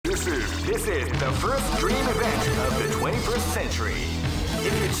This is the first dream event of the 21st century.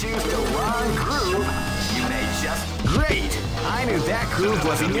 If you choose the wrong groove, you may just... Great! I knew that groove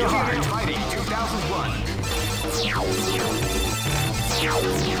was in your heart. Fighting 2001.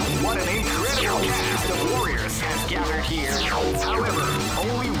 What an incredible cast of warriors has gathered here. However,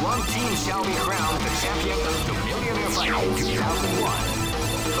 only one team shall be crowned the champion of the Millionaire Fighting 2001.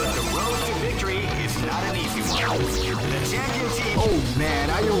 But the road to victory is not an easy one. The champion team... Oh man,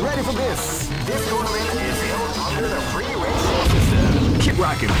 are you ready for this? This tournament is held under the free ratio system. Keep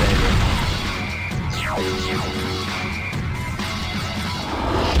rocking, baby.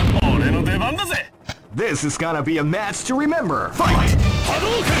 This is gonna be a match to remember. Fight!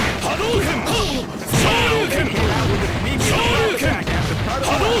 Hadouken! Hadouken! Shoryuken! Shoryuken!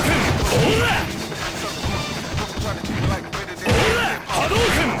 Hadouken! Ora!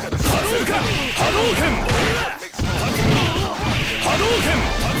 Hadouken! Hadouken! Hadouken! Hadouken!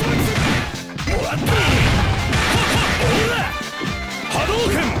 Ora!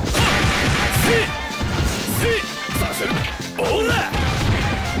 Hadouken! Si! Si! Saseru! Ora!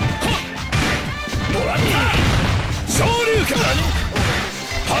 Morata! Shoryuken!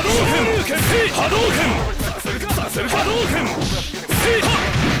 Hadouken! Si! Hadouken! Saseru! Hadouken! Si!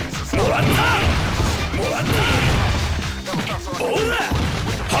 Morata! Morata! Ora!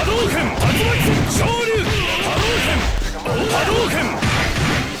 Hadouken! Shoryuken! Hadouken! Hadouken!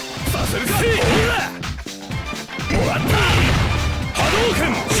 Saseru! Si! Ora! Morata!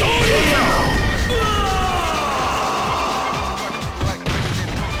 Hadouken! Shoryuken!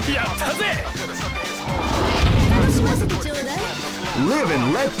 Yatta! Live and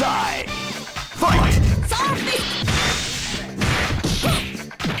let die! Fight! Zombie!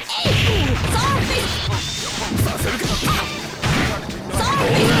 Zombie!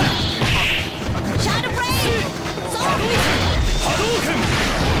 Zombie! Shadow Blade! Zombie! Hadouken!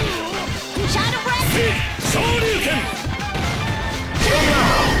 Shadow Blade! Shoryuken!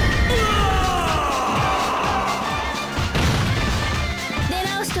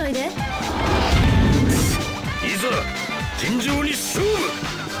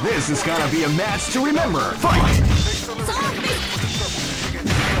 This is gonna be a match to remember. Fight! Zombie!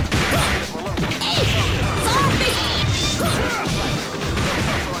 Zombie!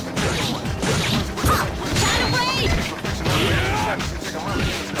 Shadow Blade!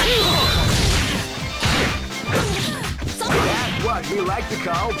 That's what we like to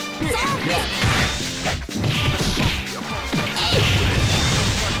call big death.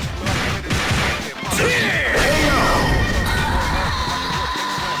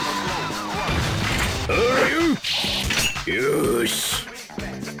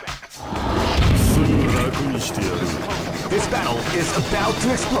 This battle is about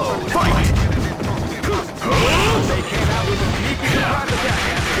to explode. Fight! They came out with a sneaky surprise attack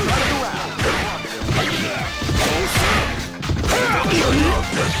at the start of the round.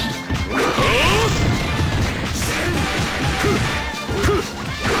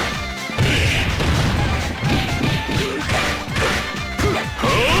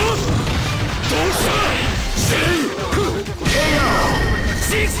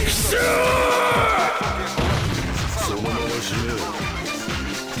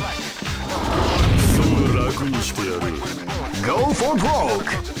 Go for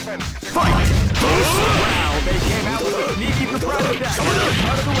broke! Fight! Wow, they came out with a sneaky surprise attack.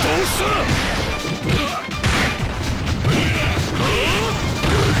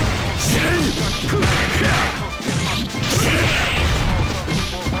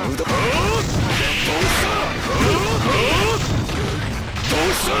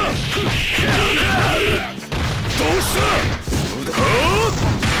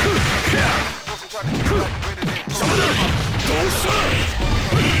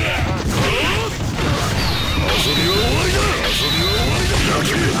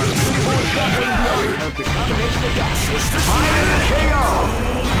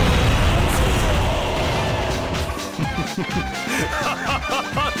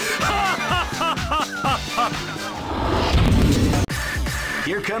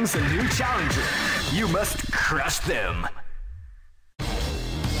 Here comes a new challenger. You must crush them.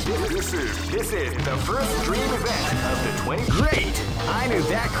 This is the first dream event of the 20. Great! I knew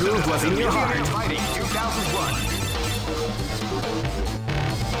that groove was in your heart. Fighting 2001.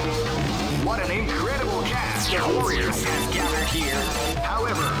 What an incredible cast of warriors has gathered here.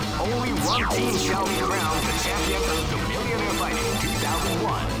 However, only one team shall be crowned the champion of the Millionaire Fighting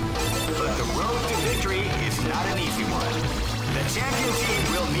 2001. But the road to victory is not an easy one. The champion team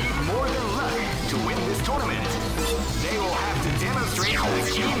will need more than luck to win this tournament. They will have to demonstrate a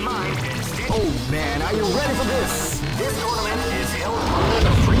keen mind and steady... Oh man, are you ready for this? This tournament is held under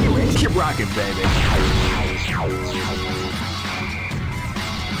the free range... Keep rocking, baby.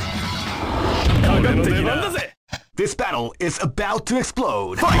 This battle is about to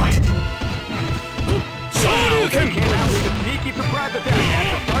explode. Fight! Shoryuken! Came out with a sneaky surprise attack at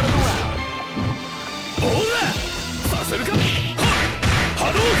the start of the round. Ora! Saseruka!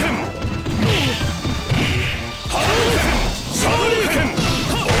 Hadouken! Hadouken! Shoryuken!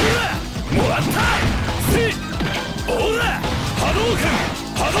 Ora! Moratta! Si! Ora! Hadouken!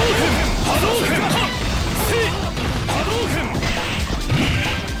 Hadouken! Hadouken! Si! Hadouken!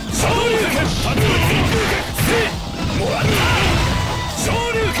 Shoryuken! Hadouken! Si! Moratta!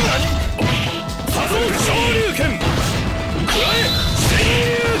 Shoryuken! Hadouken! Shoryuken! Kurai!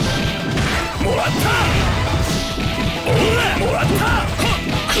 Shinryu! Moratta! Ora! Moratta!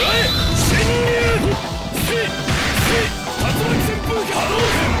 Kurai! Shinryu! Si! Si! Tatsumaki senpuki!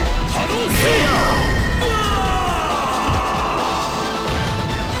 Hadouken! Hadouken!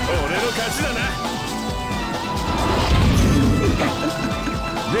 Ore no kachi da na!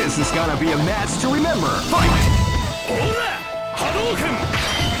 This is gonna be a match to remember. Fight! Ora! Hadouken!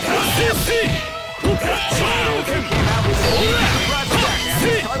 Si! Shoryuken! Ora!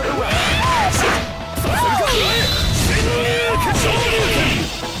 Si! Saseruka! Shinryu! Shoryuken!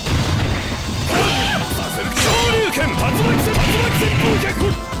 Shoryuken! Tatsumaki senpuki!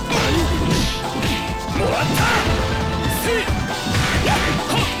 Moratta! Si!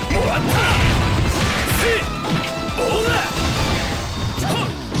 Moratta! Si! Ora!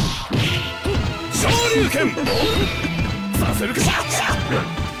 Shoryuken! Saseruka!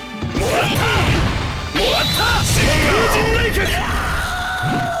 Moratta! Moratta! Shinryu!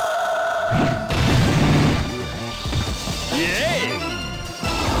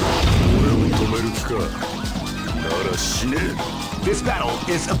 This battle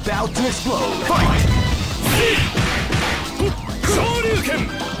is about to explode. Fight! Shoryuken!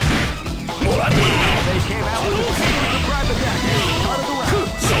 Moratta! They came out with a surprise attack at the start of the round.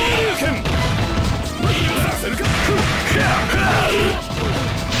 Shoryuken! Saseruka!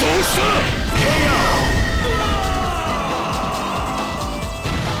 Dousha!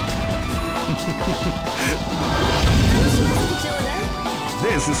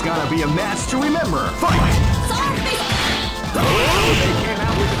 This is gonna be a match to remember. Fight! They came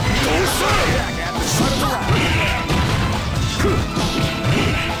out with a surprise attack at the start of the round.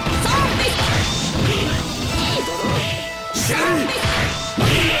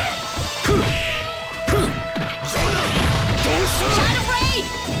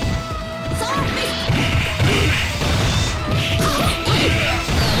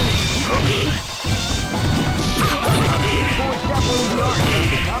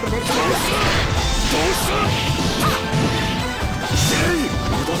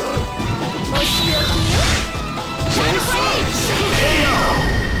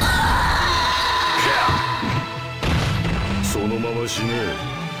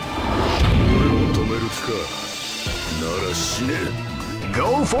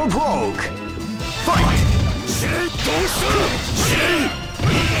 Go for broke! Fight!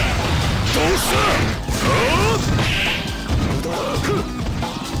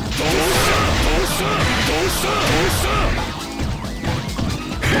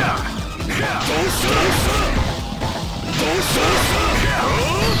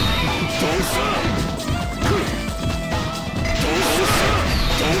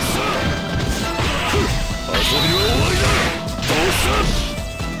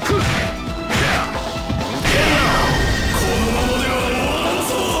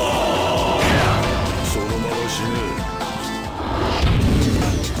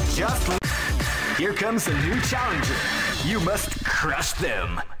 Here comes a new challenger. You must crush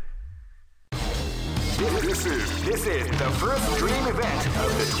them. This is the first dream event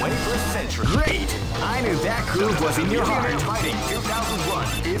of the 21st century. Great! I knew that groove was in your heart. Fighting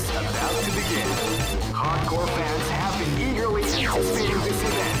 2001 is about to begin. Hardcore fans have been eagerly anticipating this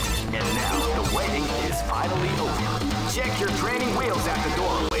event, and now the waiting is finally over. Check your training wheels at the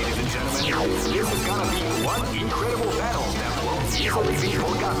door, ladies and gentlemen. This is gonna be one incredible battle that won't easily be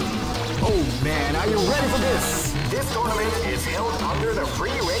forgotten. Oh man, are you ready for this? This tournament is held under the free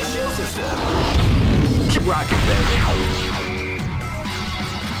ratio system. Keep rocking, baby.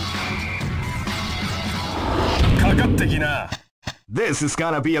 This is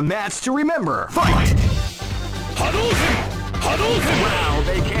gonna be a match to remember. Fight! Hadouken! Hadouken! Wow,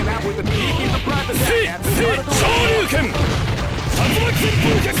 they came out with a sneaky surprise attack at the start of the round. Tatsumaki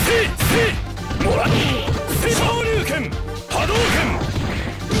senpuki! Si! Moratta! Shoryuken! Hadouken!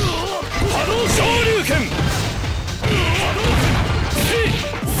 Hadouken! Shoryuken! Hadouken! Si!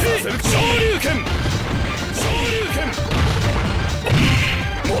 Shoryuken! Shoryuken!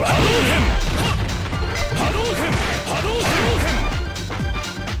 Moratta!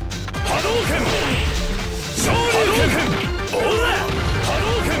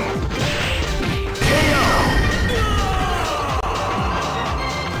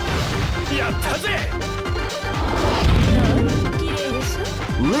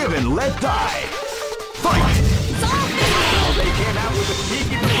 Live and let die. Fight! Well, they came out with a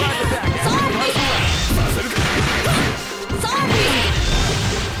sneaky surprise attack after the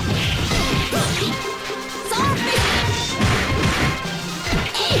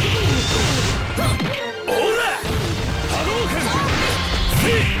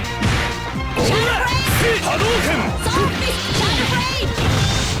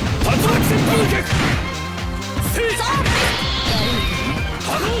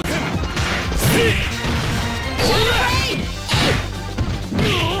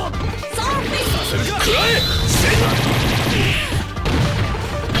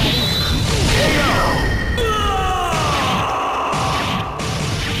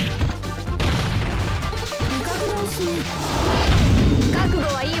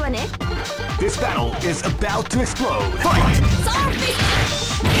This battle is about to explode. Fight! Wow,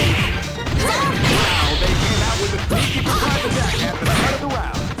 they came out with a sneaky surprise attack at the start of the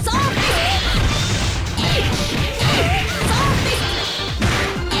round.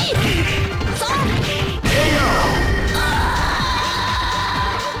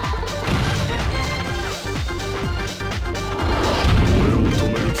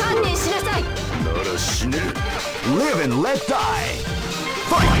 Live and let die.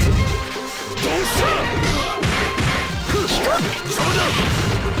 Fight!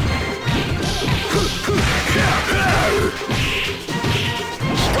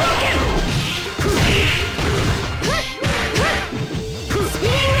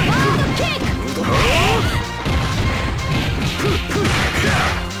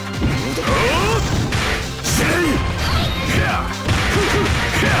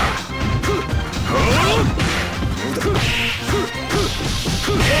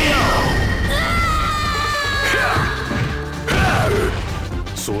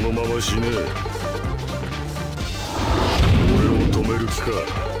そのまま死ね。俺を止める気か。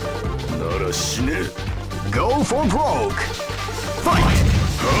なら死ね。Go for broke. Fight!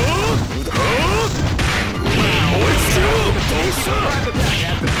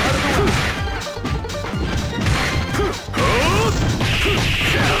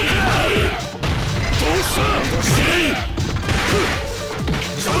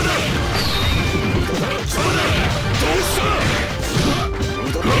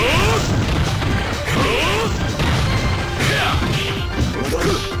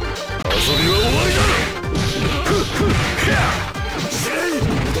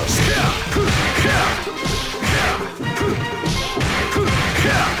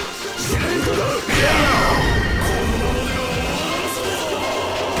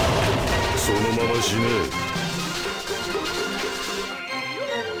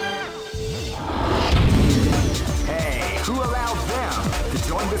 Hey, who allowed them to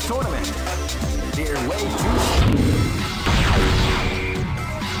join this tournament? They're way too...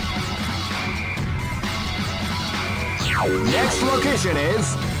 Next location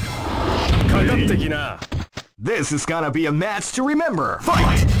is... This is gonna be a match to remember.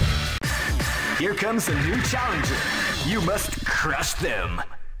 Fight! Here comes a new challenger. You must crush them.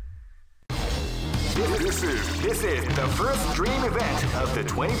 This is the first dream event of the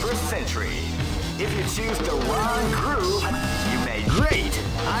 21st century. If you choose the wrong groove, you made great.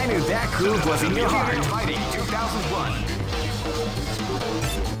 I knew that groove was in your heart. Fighting 2001.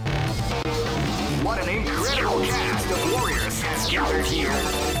 What an incredible cast of warriors has gathered here.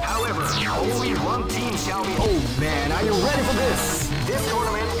 However, only one team shall be... Oh man, are you ready for this? This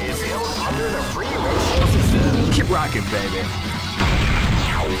tournament is held under the free ratio system. Keep rocking, baby.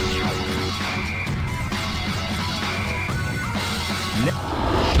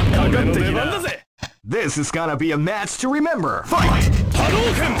 This is gonna be a match to remember. Fight!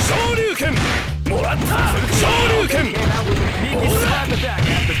 Hadouken! Shoryuken! Moratta! Shoryuken! Slap attack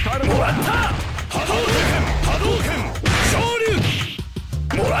at the start of the round. Hadouken! Hadouken! Shoryuken!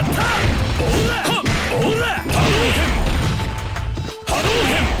 Moratta! Ora! Ora! Hadouken!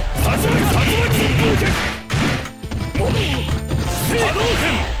 Hadouken! Tatsumaki! Tatsumaki!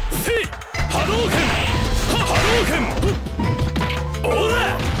 Hadouken! See! Hadouken! Hadouken! Ora!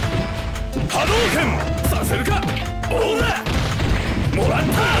 Hadouken! させるか！オーラ！もらっ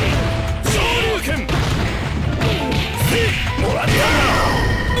た！昇竜拳！もらった！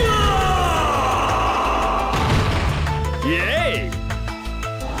イエーイ！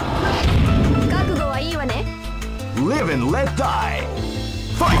覚悟はいいわね。 Live and let die.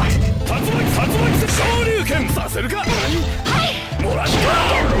 Fight! 昇竜拳させるか。もらった。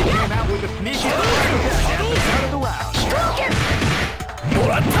も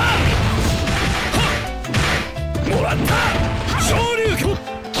らった。もらった。昇竜拳。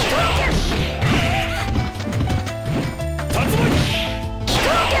竜巻。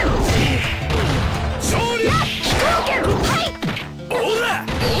昇竜。オーラ。オーラ。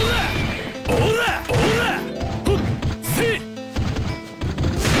オーラ。オーラ。せい。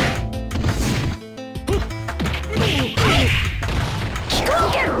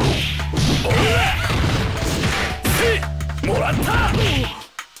もらった。竜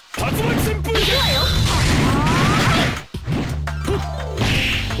巻旋風剣。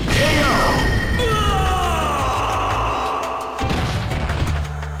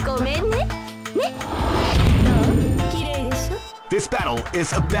ごめんね。ね。どう？綺麗でしょ。This battle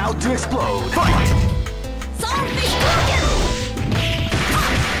is about to explode. Fight!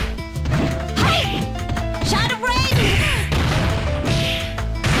 Shadow Blade!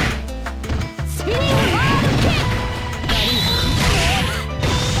 Spinning Wild Kick!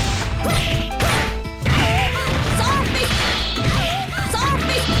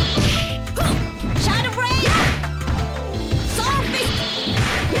 Shadow Blade!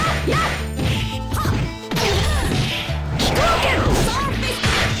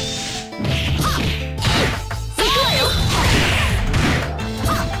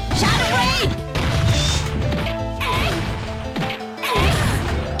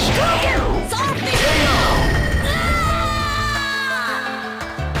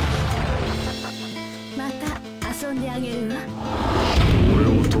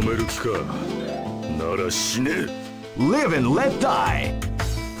 Live and let die.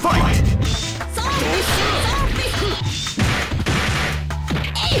 Fight!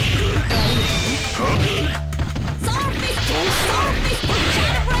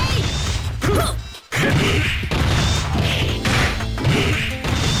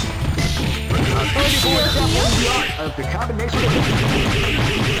 Of the combination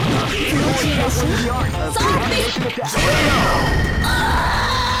attack.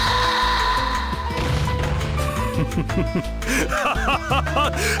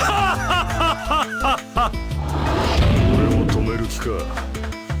 俺を止める気か。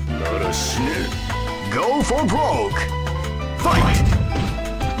なら死ね。 Go for broke. Fight!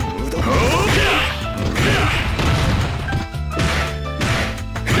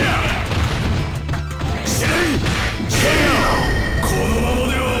 このまま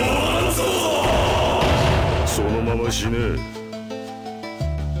では終わらんぞ。そのまま死ね。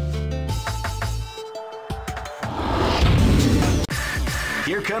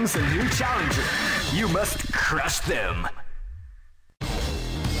 Here comes a new challenger. You must crush them.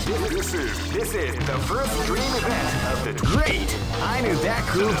 This is the first dream event of the great. I knew that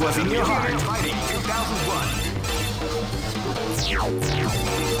groove was in your heart. Fighting 2001.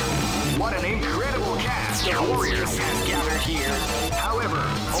 What an incredible cast of warriors has gathered here. However,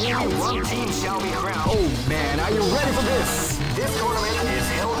 only one team shall be crowned. Oh man, are you ready for this? This tournament is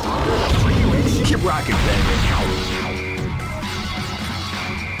held under the free ratio. Keep rocking, baby.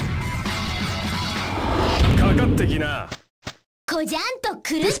 かかってきな。こじゃんと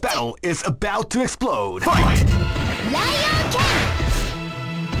くるっ This て battle is about to explode. Fight! ライオン剣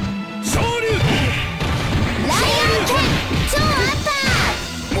昇竜。ライオン剣超アッパ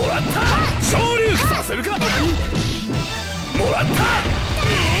ーもらった。昇竜させるか。もらった。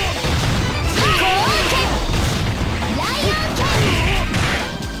高音剣ライオン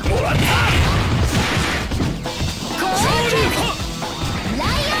剣もらった。高音剣ライ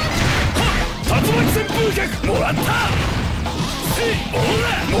竜巻旋風脚もらった。せいオーラ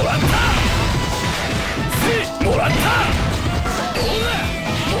もらった。せいもらった。オーラ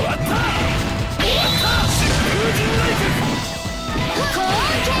もらった。もらった疾風陣内オン高音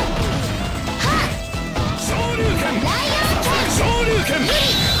剣はっ昇竜拳ライオン剣昇竜拳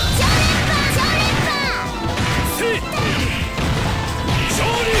超連覇超連覇せい昇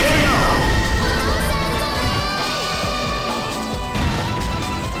竜拳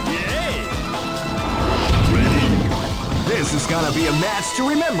This is gonna be a match to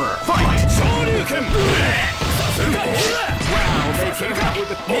remember. Fight! 昇竜拳させるか。オーラ Wow, they came out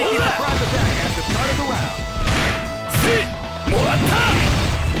with a sneaky surprise attack at the start of the round. せいもらった。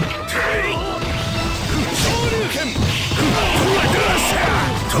昇竜拳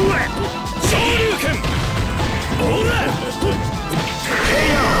昇竜拳オーラ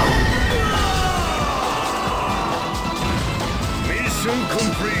ミッションコン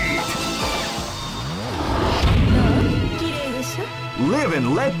プリート。 Live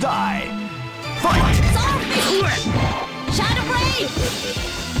and let die. Fight! Shadow Blade!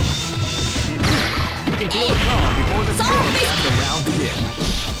 feel calm before the storm as the round begins.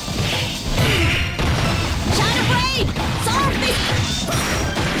 Shadow Blade! Solar Fist!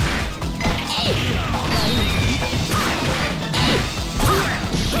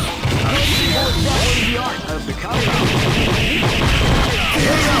 The art of the combat.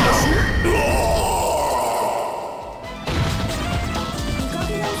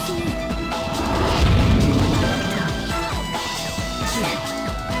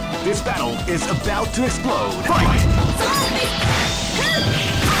 This battle is about to explode. Fight!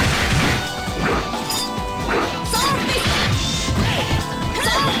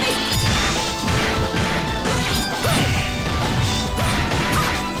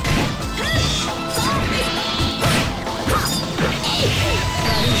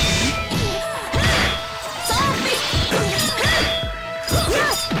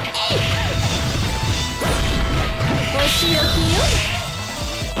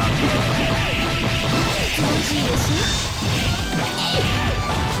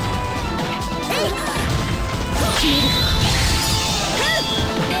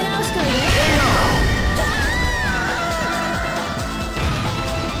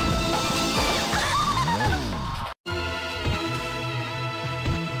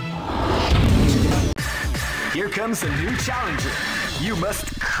 Here comes a new challenger. You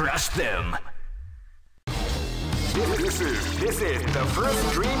must crush them. This is the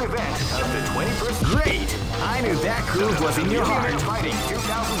first dream event of the 21st. Great! I knew that groove was in your heart. Fighting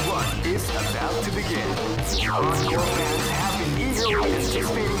 2001 is about to begin. Hardcore fans have been eagerly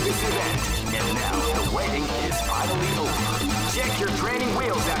anticipating this event, and now the waiting is finally over. Check your training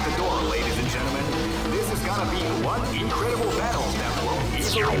wheels at the door, ladies and gentlemen. This is gonna be one incredible battle that won't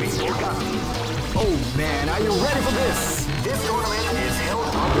easily be forgotten. Oh man, are you ready for this? This tournament is held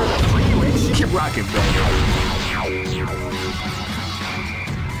under the free ratio. Keep rocking, baby.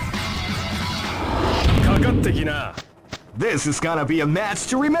 This is gonna be a match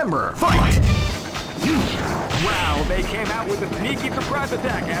to remember. Fight! Wow, they came out with a sneaky surprise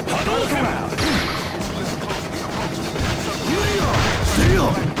attack at the start of the round.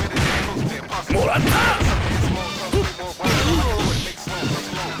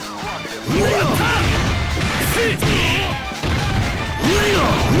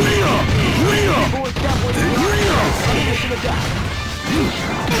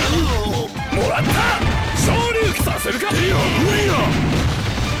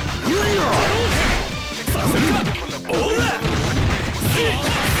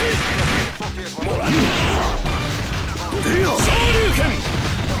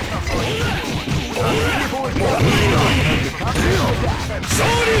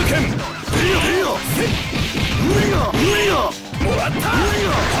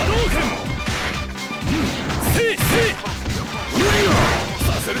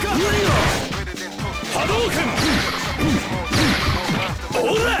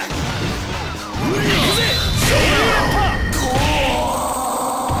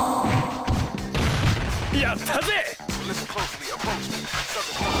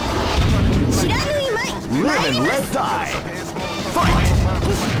 Live and let die. Fight!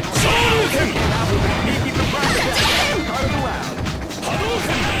 Hadouken!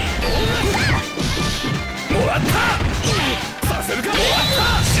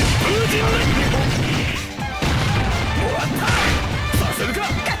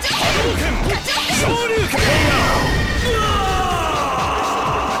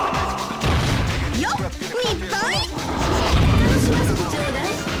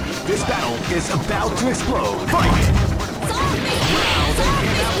 This battle is about to explode. Fight!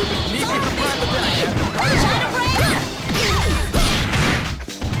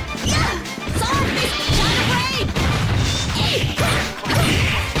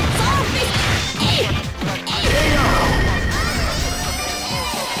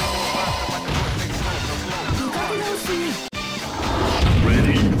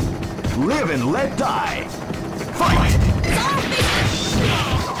 Ready? Live and let die. Fight!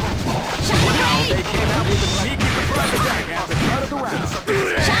 Wow, they came out with a sneaky surprise attack at the start of the round.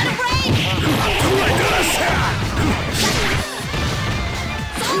 Shadow Blade!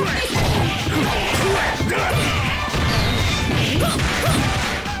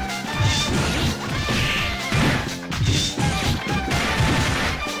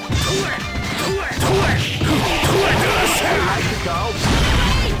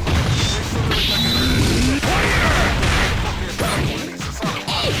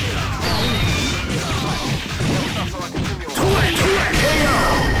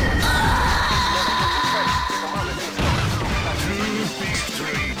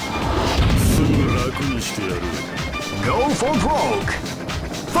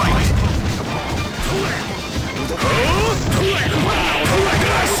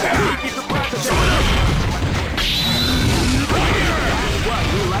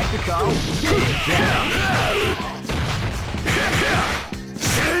 go. Yeah.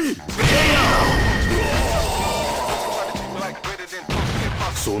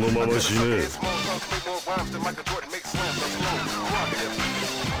 そのまま死ね。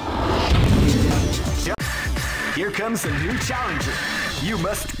 Here comes a new challenger. You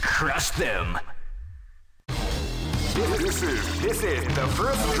must crush them. This is the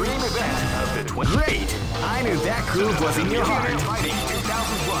first dream event of the Great! I knew that groove was in your heart. Fighting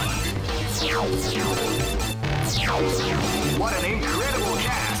 2001. What an incredible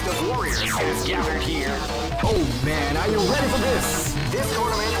cast of warriors has gathered here. Oh man, are you ready for this? This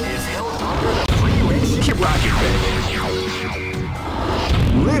tournament is held under the free ratio. Keep rocking, baby.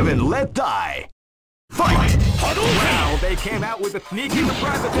 Live and let die. Fight! Wow, they came out with a sneaky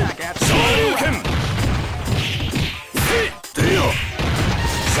surprise attack at Shoryuken! Dio!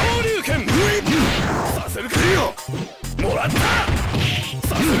 Shoryuken! Saseruka! Dio! Moratta!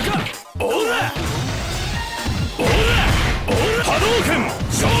 Saseruka! Ora! Ora! Ora! Hadouken!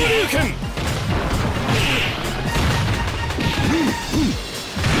 Shoryuken!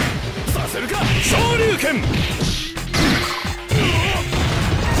 Saseruka! Shoryuken!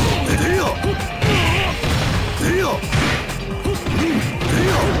 Dio! Dio!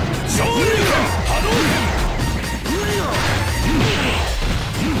 Dio! Shoryuken! Hadouken!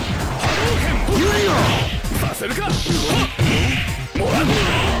 Hadouken! Saseruka! Moratta!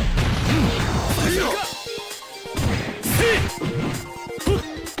 Saseruka! See!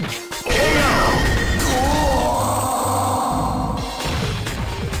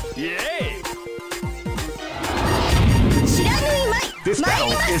 This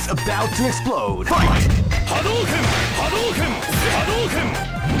battle is about to explode. Fight! Hadouken! Hadouken! Hadouken!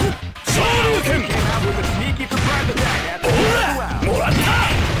 Shoryuken! Came out with a sneaky surprise attack at the end of the round. Moratta!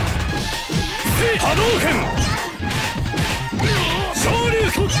 Hadouken!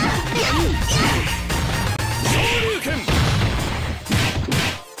 Shoryuken! Shoryuken!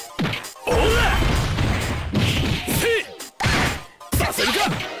 Ora! See! Saseruka!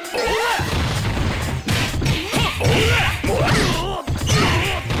 Ora! Ora! Moratta!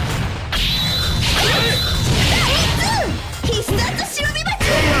 必殺忍び鉢。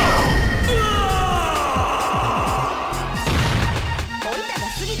お板が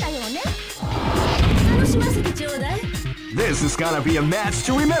過ぎたよね。楽しませてちょうだい。 This is gonna be a match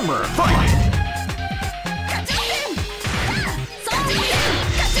to remember. Fight! 勝ちません。そうじゃ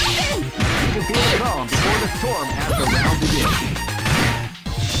勝ちません。 You can feel the calm before the storm as the round begins.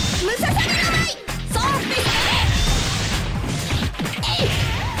 ムササビのない。そうです。えい。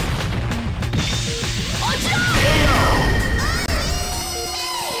落ちろ。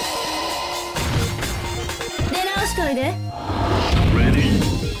 Ready?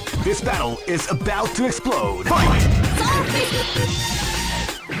 This battle is about to explode. Fight!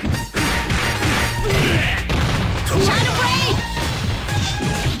 Shadow Blade!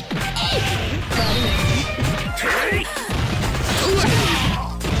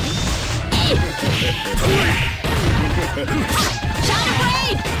 Shadow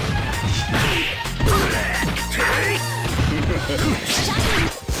Blade!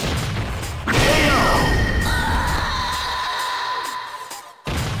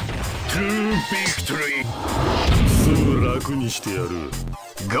 Victory! すぐ楽にしてやる。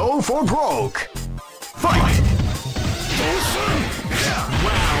 Go for broke! Fight!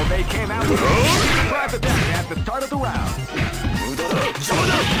 Wow, they came out with a surprise attack at the start of the round. 無駄だ。邪魔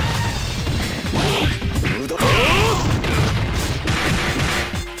だ。無駄だ。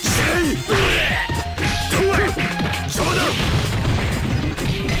邪魔だ。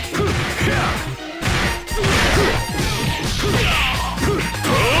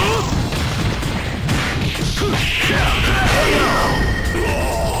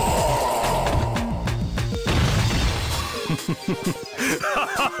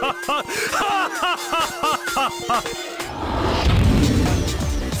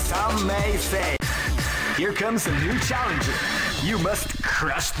 Some may say, here comes a new challenger. You must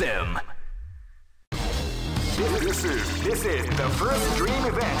crush them. This is the first dream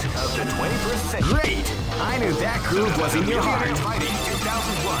event of the 21st century. Great! I knew that groove was in your heart. Fighting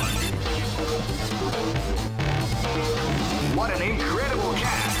 2001. What an incredible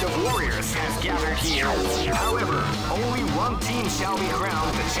cast of warriors has gathered here. However, only one team shall be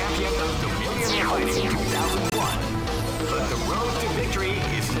crowned the champion of the Millionaire Fighting 2001. But the road to victory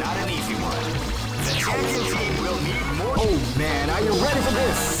is not an easy one. The champion team will need more. Oh man, are you ready for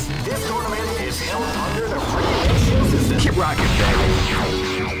this? This tournament is held under the free ratio system. Keep rocking, baby.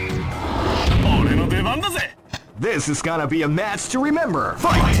 俺の出番だぜ。 This is gonna be a match to remember.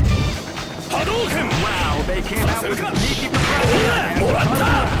 Fight! Hadouken! Wow, they came out with a sneaky surprise. もらっ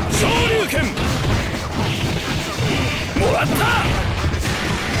た。昇竜拳もらった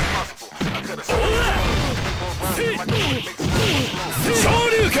おら昇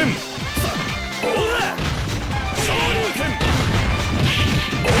竜拳おら昇竜拳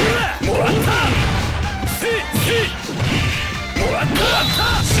おらもらったもらった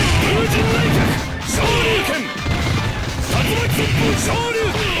疾風陣内閣昇竜拳竜巻旋風昇竜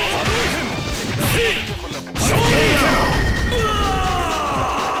波動拳昇竜拳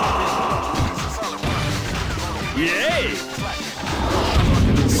イエー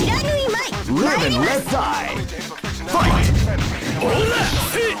イ知らぬいまい Lemon Red Tie Fight おら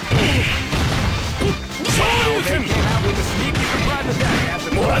昇竜拳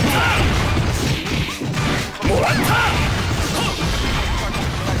もらったもらった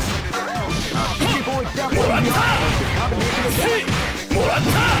もらったもらった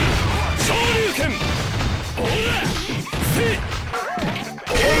昇竜拳おら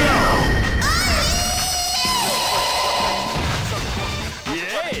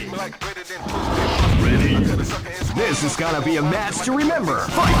This is gonna be a match to remember.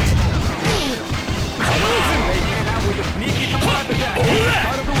 Fight!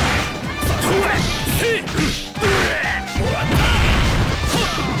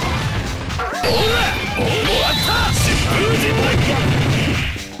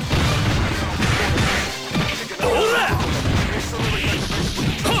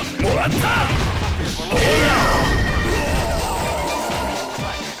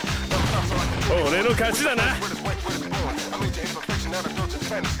俺の勝ちだな。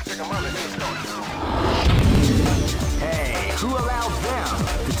Hey, who allowed them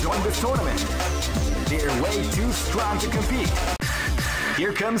to join this tournament? They're way too strong to compete.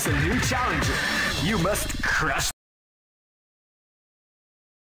 Here comes a new challenger. You must crush